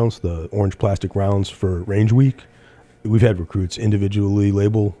training rounds, the orange plastic rounds for range week, we've had recruits individually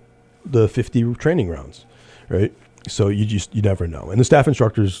label the 50 training rounds, right? So you never know. And the staff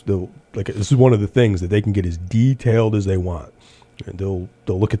instructors, this is one of the things that they can get as detailed as they want. And they'll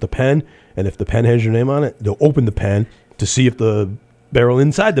look at the pen, and if the pen has your name on it, they'll open the pen to see if the barrel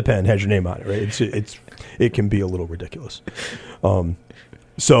inside the pen has your name on it, right? It can be a little ridiculous.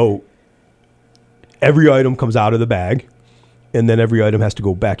 So every item comes out of the bag, and then every item has to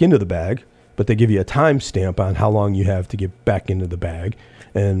go back into the bag, but but they give you a timestamp on how long you have to get back into the bag.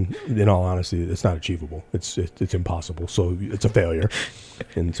 And in all honesty, it's not achievable. It's impossible. So it's a failure.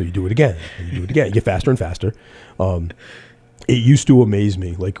 And so you do it again. And you do it again. You get faster and faster. It used to amaze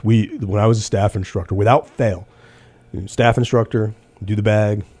me. Like when I was a staff instructor, without fail, staff instructor, do the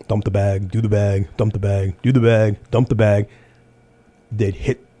bag, dump the bag, do the bag, dump the bag, do the bag, dump the bag. They'd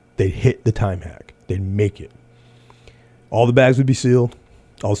hit the time hack. They'd make it. All the bags would be sealed.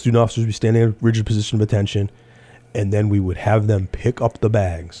 All the student officers would be standing in a rigid position of attention. And then we would have them pick up the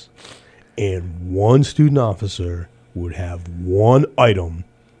bags. And one student officer would have one item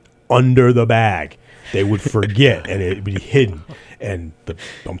under the bag. They would forget, and it would be hidden. And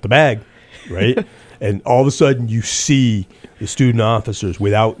dump the bag, right? And all of a sudden, you see the student officers,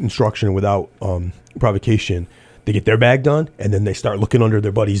 without instruction, without provocation, they get their bag done, and then they start looking under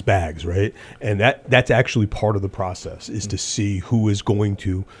their buddies' bags, right? And that's actually part of the process, is to see who is going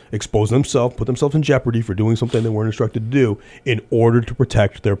to expose themselves, put themselves in jeopardy for doing something they weren't instructed to do in order to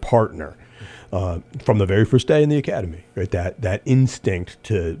protect their partner. From the very first day in the academy, right? That instinct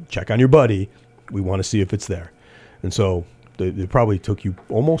to check on your buddy, we want to see if it's there. And so it probably took you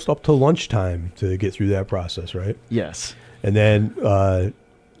almost up to lunchtime to get through that process, right? Yes. And then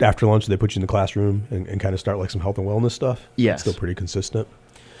after lunch, they put you in the classroom and kind of start like some health and wellness stuff. Yes. Still pretty consistent.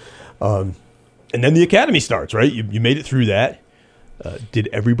 And then the academy starts, right? You made it through that. Did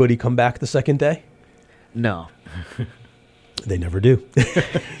everybody come back the second day? No. They never do.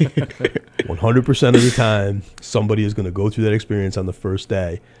 100% of the time, somebody is going to go through that experience on the first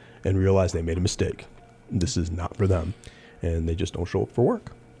day and realize they made a mistake. This is not for them. And they just don't show up for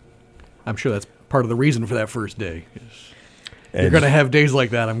work. I'm sure that's part of the reason for that first day. You're going to have days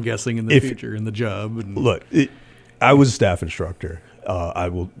like that, I'm guessing, in the future in the job. And look, I was a staff instructor.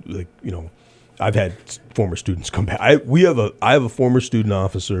 I've had former students come back. I have a former student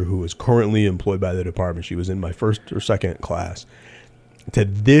officer who is currently employed by the department. She was in my first or second class. To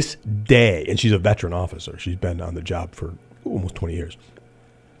this day, and she's a veteran officer. She's been on the job for almost 20 years.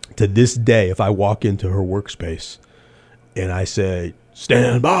 To this day, if I walk into her workspace and I say,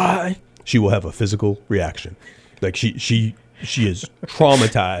 "Stand by," she will have a physical reaction. Like she is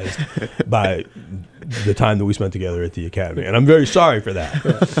traumatized by the time that we spent together at the academy, and I'm very sorry for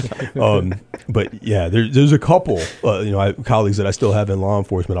that. But yeah, there's a couple, I have colleagues that I still have in law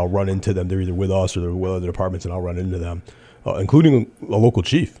enforcement. I'll run into them. They're either with us or they're with other departments, and I'll run into them, including a local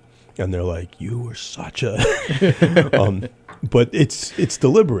chief. And they're like, "You were such a," but it's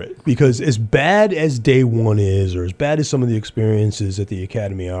deliberate, because as bad as day one is, or as bad as some of the experiences at the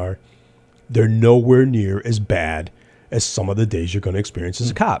academy are, they're nowhere near as bad as some of the days you're going to experience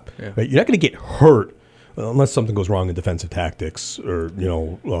as a cop. Yeah. Right? You're not going to get hurt unless something goes wrong in defensive tactics or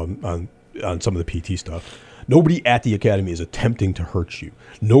on some of the PT stuff. Nobody at the academy is attempting to hurt you.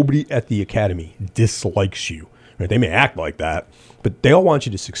 Nobody at the academy dislikes you. Right? They may act like that, but they all want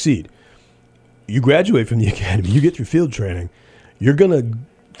you to succeed. You graduate from the academy, you get through field training, you're going to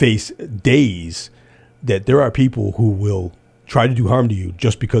face days that there are people who will try to do harm to you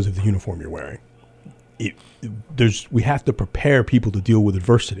just because of the uniform you're wearing. We have to prepare people to deal with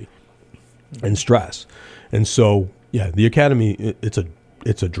adversity and stress. And so, yeah, the academy, it's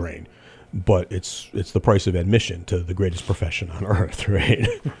a drain, but it's the price of admission to the greatest profession on earth, right?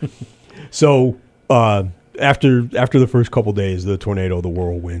 So after the first couple days, the tornado, the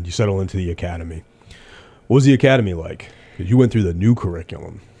whirlwind, you settle into the academy. What was the academy like? 'Cause you went through the new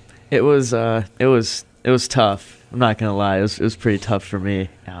curriculum. It was tough. I'm not gonna lie. It was pretty tough for me.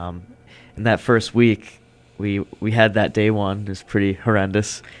 In that first week, we had that day one. It was pretty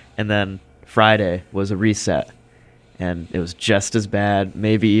horrendous, and then Friday was a reset, and it was just as bad,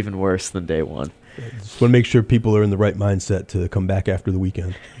 maybe even worse than day one. Just want to make sure people are in the right mindset to come back after the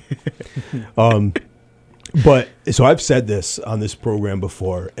weekend. But so I've said this on this program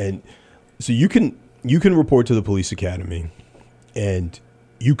before, and so you can report to the police academy, and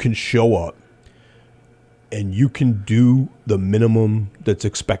you can show up, and you can do the minimum that's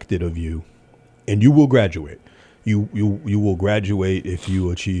expected of you, and you will graduate. You will graduate if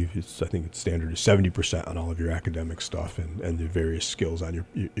you achieve, I think it's standard is 70% on all of your academic stuff and the various skills on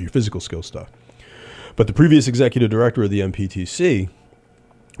your physical skill stuff. But the previous executive director of the MPTC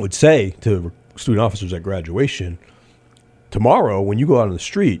would say to student officers at graduation, tomorrow when you go out on the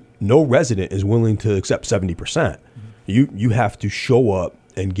street, no resident is willing to accept 70%. You have to show up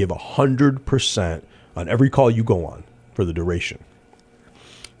and give 100% on every call you go on for the duration.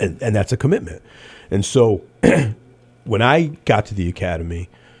 And that's a commitment. And so when I got to the academy,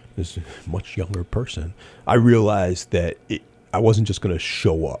 as a much younger person, I realized that I wasn't just going to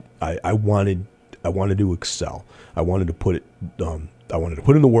show up. I wanted I wanted to excel. I wanted to put it. I wanted to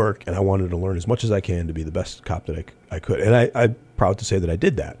put in the work, and I wanted to learn as much as I can to be the best cop that I could. And I'm proud to say that I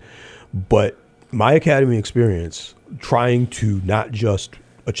did that. But my academy experience, trying to not just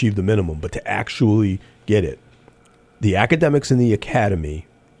achieve the minimum, but to actually get it. The academics in the academy,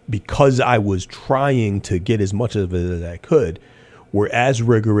 because I was trying to get as much of it as I could, were as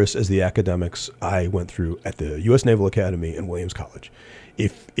rigorous as the academics I went through at the U.S. Naval Academy and Williams College.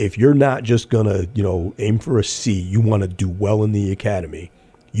 If you're not just gonna, aim for a C, you want to do well in the academy,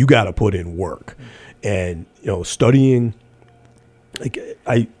 you got to put in work. And studying,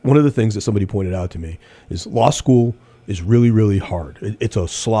 one of the things that somebody pointed out to me is law school is really, really hard. It's a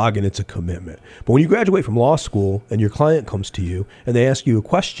slog and it's a commitment. But when you graduate from law school and your client comes to you and they ask you a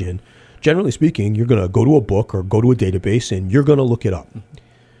question, generally speaking, you're going to go to a book or go to a database and you're going to look it up.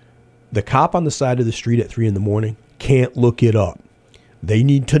 The cop on the side of the street at 3 a.m. can't look it up. They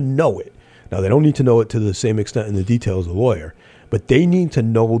need to know it. Now, they don't need to know it to the same extent in the detail as a lawyer, but they need to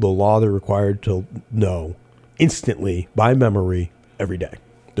know the law they're required to know instantly by memory every day.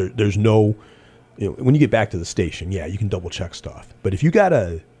 There's no, when you get back to the station, you can double check stuff. But if you got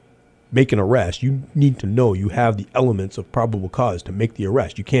to make an arrest, you need to know you have the elements of probable cause to make the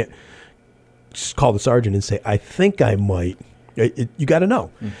arrest. You can't just call the sergeant and say, I think I might. You got to know.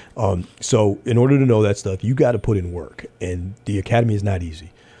 So in order to know that stuff, you got to put in work. And the academy is not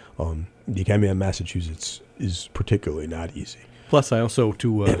easy. The academy in Massachusetts is particularly not easy. Plus, I also,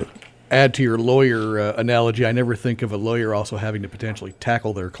 to add to your lawyer analogy, I never think of a lawyer also having to potentially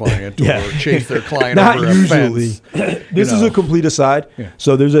tackle their client or chase their client not over usually. a fence. This is a complete aside. Yeah.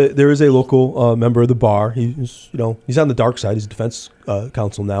 So there is a local member of the bar. He's he's on the dark side. He's a defense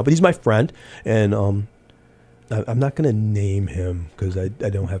counsel now, but he's my friend, and I'm not going to name him because I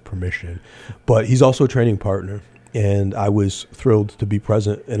don't have permission. But he's also a training partner, and I was thrilled to be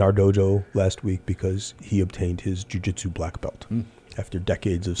present in our dojo last week because he obtained his jiu-jitsu black belt. After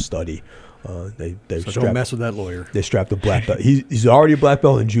decades of study. So don't mess with that lawyer. They strapped a black belt. He's already a black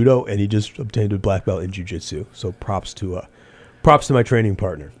belt in judo, and he just obtained a black belt in jiu-jitsu. So props to my training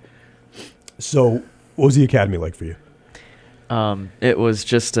partner. So what was the academy like for you? It was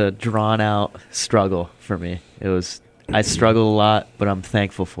just a drawn-out struggle for me. I struggled a lot, but I'm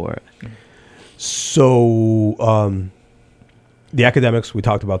thankful for it. So the academics, we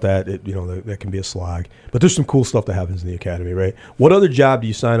talked about that. That can be a slog, but there's some cool stuff that happens in the academy, right? What other job do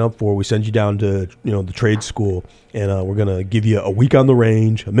you sign up for? We send you down to the trade school, and we're gonna give you a week on the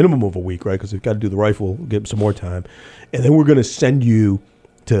range, a minimum of a week, right? Because we've got to do the rifle, get some more time, and then we're gonna send you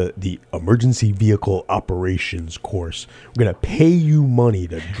to the emergency vehicle operations course. We're gonna pay you money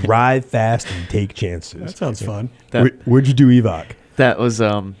to drive fast and take chances. That sounds fun. Where'd you do evac? That was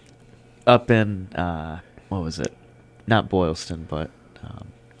up in what was it? Not Boylston, but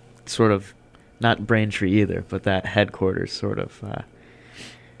sort of not Braintree either, but that headquarters sort of.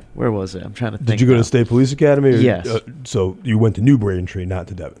 Where was it? I'm trying to think. Did you go to State Police Academy? Yes. So you went to New Braintree, not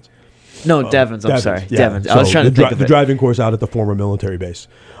to Devens. No, Devens. I'm sorry. Yeah. Devens. I was trying to think of the driving course out at the former military base.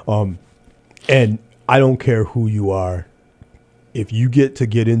 And I don't care who you are. If you get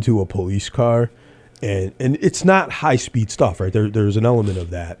into a police car, and it's not high-speed stuff, right? There's an element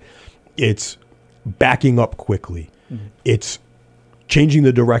of that. It's backing up quickly. Mm-hmm. It's changing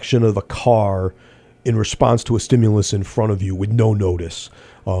the direction of the car in response to a stimulus in front of you with no notice.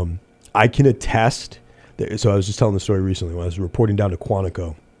 I can attest that, so I was just telling the story recently when I was reporting down to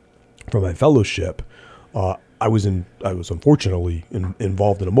Quantico for my fellowship. I was unfortunately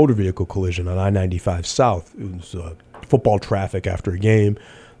involved in a motor vehicle collision on I-95 South. It was football traffic after a game.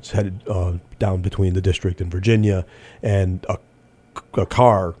 I was headed down between the district and Virginia, and a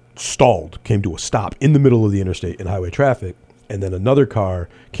car stalled, came to a stop in the middle of the interstate in highway traffic, and then another car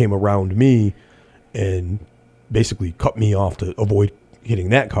came around me and basically cut me off to avoid hitting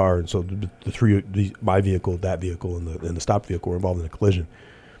that car. And so the three, my vehicle, that vehicle, and the stopped vehicle were involved in a collision.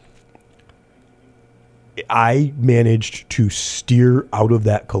 I managed to steer out of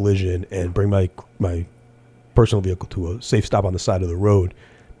that collision and bring my personal vehicle to a safe stop on the side of the road,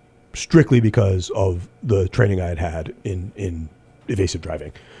 strictly because of the training I had in evasive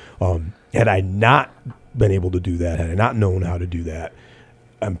driving. Had I not been able to do that, had I not known how to do that,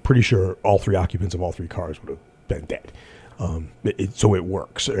 I'm pretty sure all three occupants of all three cars would have been dead. So it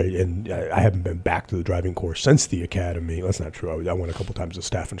works, right? And I haven't been back to the driving course since the academy. That's not true. I went a couple times as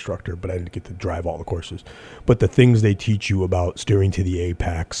staff instructor, but I didn't get to drive all the courses. But the things they teach you about steering to the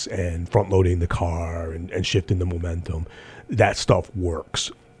apex and front loading the car and shifting the momentum, that stuff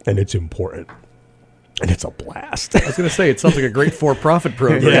works, and it's important. And it's a blast. I was going to say, it sounds like a great for-profit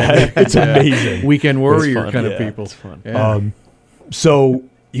program. Yeah, it's amazing. Weekend warrior kind of people. It's fun. Yeah. So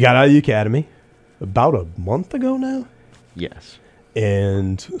you got out of the academy. about a month ago now. Yes.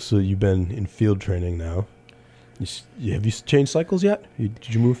 And so you've been in field training now. Have you changed cycles yet?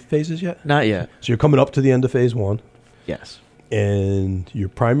 Did you move phases yet? Not yet. So you're coming up to the end of phase 1. Yes. And your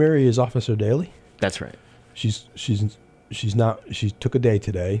primary is Officer Daly? That's right. She's not. She took a day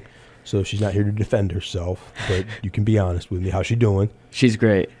today, so she's not here to defend herself. But you can be honest with me. How's she doing? She's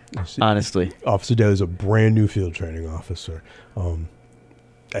great. Honestly, Officer Daly is a brand new field training officer.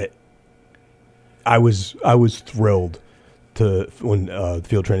 I was thrilled when the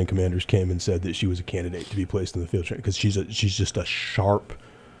field training commanders came and said that she was a candidate to be placed in the field training because she's just a sharp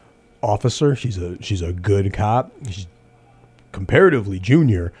officer. She's a good cop. She's comparatively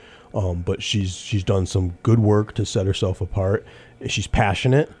junior. But she's done some good work to set herself apart. She's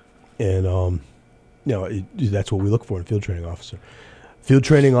passionate, and that's what we look for in a field training officer. Field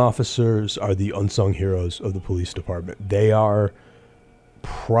training officers are the unsung heroes of the police department. They are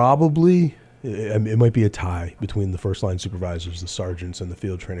probably, it might be a tie between the first line supervisors, the sergeants, and the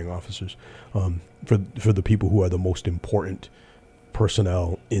field training officers for the people who are the most important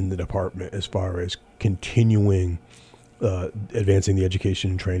personnel in the department as far as continuing advancing the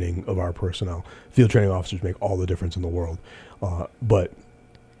education and training of our personnel. Field training officers make all the difference in the world. But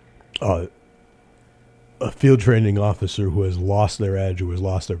a field training officer who has lost their edge, who has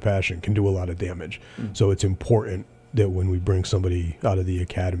lost their passion, can do a lot of damage. So it's important that when we bring somebody out of the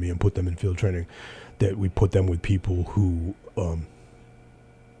academy and put them in field training, that we put them with people who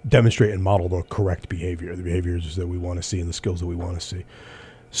demonstrate and model the correct behavior, the behaviors that we want to see and the skills that we want to see.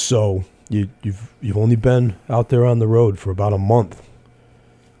 So you've only been out there on the road for about a month.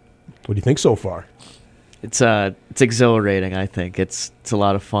 What do you think so far? It's exhilarating. I think it's a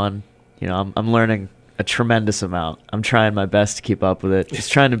lot of fun. You know, I'm learning a tremendous amount. I'm trying my best to keep up with it.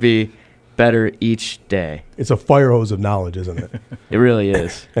 Just trying to be better each day. It's a fire hose of knowledge, isn't it? It really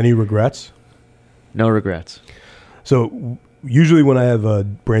is. Any regrets? No regrets. So usually when I have a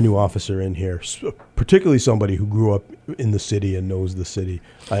brand new officer in here, particularly somebody who grew up in the city and knows the city,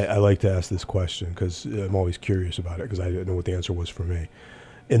 I like to ask this question because I'm always curious about it because I didn't know what the answer was for me.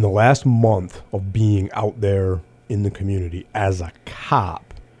 In the last month of being out there in the community as a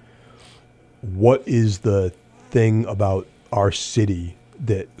cop, what is the thing about our city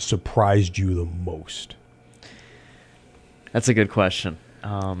that surprised you the most? That's a good question.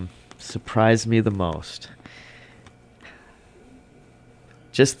 Surprised me the most.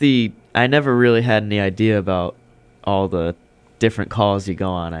 I never really had any idea about all the different calls you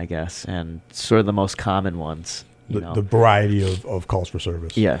go on, I guess, and sort of the most common ones. The variety of calls for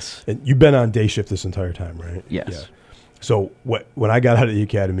service. Yes. And you've been on day shift this entire time, right? Yes. Yeah. So when I got out of the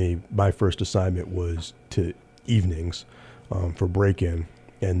academy, my first assignment was to evenings for break-in,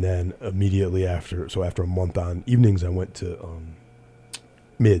 and then immediately after a month on evenings, I went to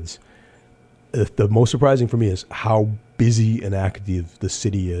mids. The most surprising for me is how busy and active the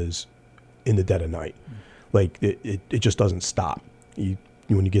city is in the dead of night. Like it just doesn't stop.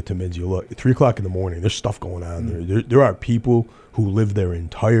 When you get to mids, you look at 3 o'clock in the morning. There's stuff going on there. There are people who live their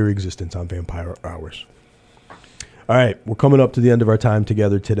entire existence on vampire hours. All right, we're coming up to the end of our time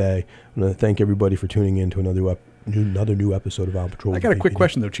together today. I'm going to thank everybody for tuning in to another new episode of On Patrol. I got a quick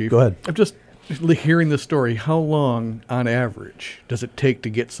question though, Chief. Go ahead. I'm just hearing this story. How long, on average, does it take to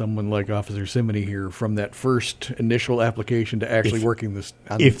get someone like Officer Simony here from that first initial application to actually working this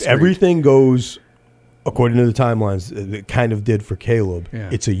on the street? If everything goes according to the timelines it kind of did for Caleb,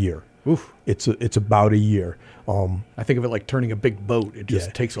 it's a year. Oof. It's about a year. I think of it like turning a big boat. It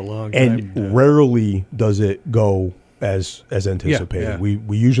just takes a long time. And rarely does it go as anticipated. Yeah.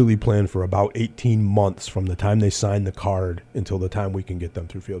 We usually plan for about 18 months from the time they sign the card until the time we can get them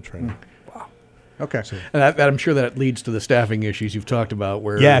through field training. Wow. Okay. So, and that I'm sure that leads to the staffing issues you've talked about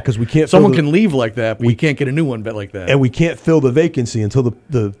where because we can't someone can leave like that, but we can't get a new one like that. And we can't fill the vacancy until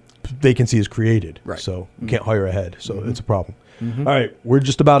the vacancy is created. Right. So we can't hire ahead. So it's a problem. All right. We're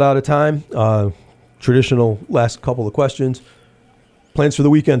just about out of time. Traditional last couple of questions. Plans for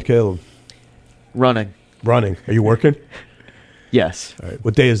the weekend, Caleb? Running. Are you working? Yes. All right.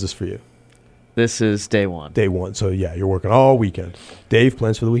 What day is this for you? This is day one. Day one. So, you're working all weekend. Dave,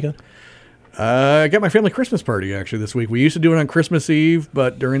 plans for the weekend? I got my family Christmas party, actually, this week. We used to do it on Christmas Eve,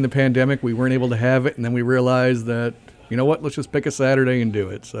 but during the pandemic, we weren't able to have it. And then we realized that, you know what, let's just pick a Saturday and do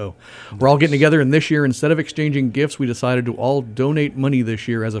it. So we're all getting together. And this year, instead of exchanging gifts, we decided to all donate money this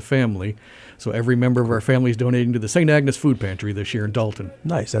year as a family. So every member of our family is donating to the St. Agnes Food Pantry this year in Dalton.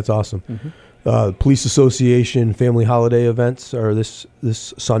 Nice. That's awesome. Police Association family holiday events are this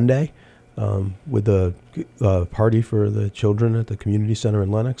Sunday with a party for the children at the community center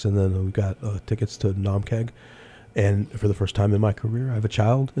in Lenox, and then we've got tickets to Nomkeg And for the first time in my career, I have a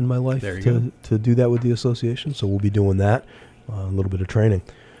child in my life There you to do that with the association. So we'll be doing that, a little bit of training.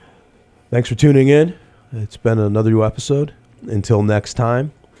 Thanks for tuning in. It's been another new episode. Until next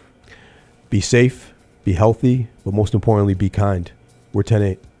time, be safe, be healthy, but most importantly, be kind. We're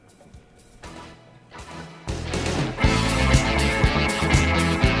 10-8.